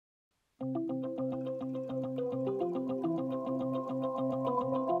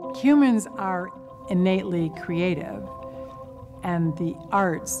Humans are innately creative, and the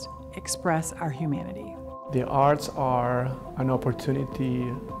arts express our humanity. The arts are an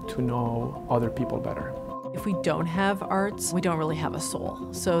opportunity to know other people better. If we don't have arts, we don't really have a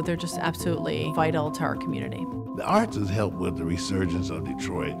soul. So they're just absolutely vital to our community. The arts has helped with the resurgence of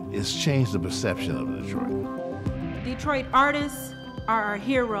Detroit. It's changed the perception of Detroit. Detroit artists are our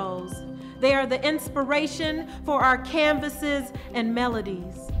heroes. They are the inspiration for our canvases and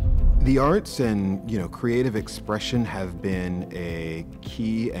melodies. The arts and creative expression have been a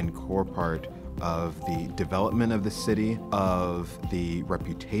key and core part of the development of the city, of the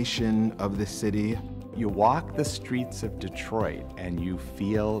reputation of the city. You walk the streets of Detroit and you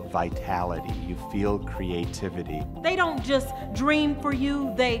feel vitality, you feel creativity. They don't just dream for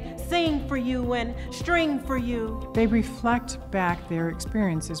you, they sing for you and string for you. They reflect back their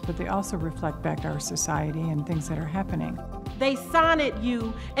experiences, but they also reflect back our society and things that are happening. They sonnet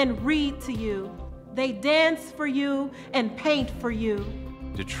you and read to you. They dance for you and paint for you.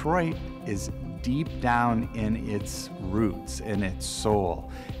 Detroit is deep down in its roots, in its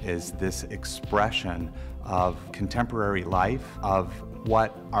soul, is this expression of contemporary life, of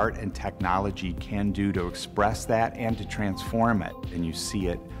what art and technology can do to express that and to transform it. And you see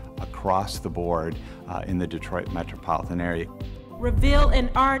it across the board in the Detroit metropolitan area. Reveal in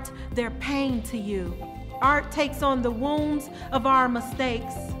art their pain to you. Art takes on the wounds of our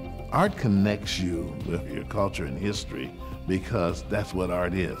mistakes. Art connects you with your culture and history because that's what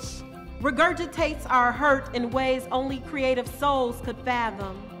art is. Regurgitates our hurt in ways only creative souls could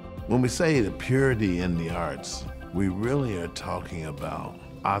fathom. When we say the purity in the arts, we really are talking about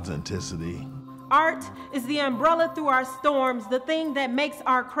authenticity. Art is the umbrella through our storms, the thing that makes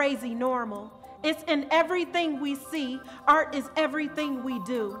our crazy normal. It's in everything we see. Art is everything we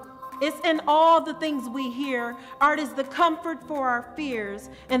do. It's in all the things we hear. Art is the comfort for our fears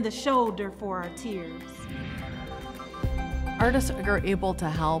and the shoulder for our tears. Artists are able to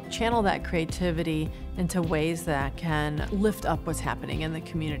help channel that creativity into ways that can lift up what's happening in the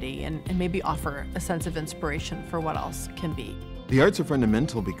community and maybe offer a sense of inspiration for what else can be. The arts are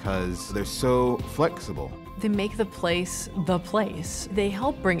fundamental because they're so flexible. They make the place the place. They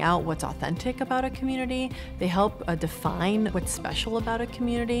help bring out what's authentic about a community. They help define what's special about a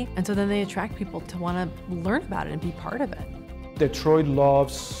community. And so then they attract people to want to learn about it and be part of it. Detroit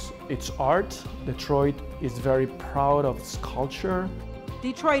loves its art. Detroit is very proud of its culture.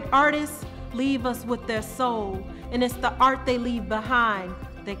 Detroit artists leave us with their soul, and it's the art they leave behind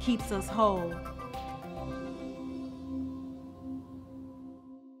that keeps us whole.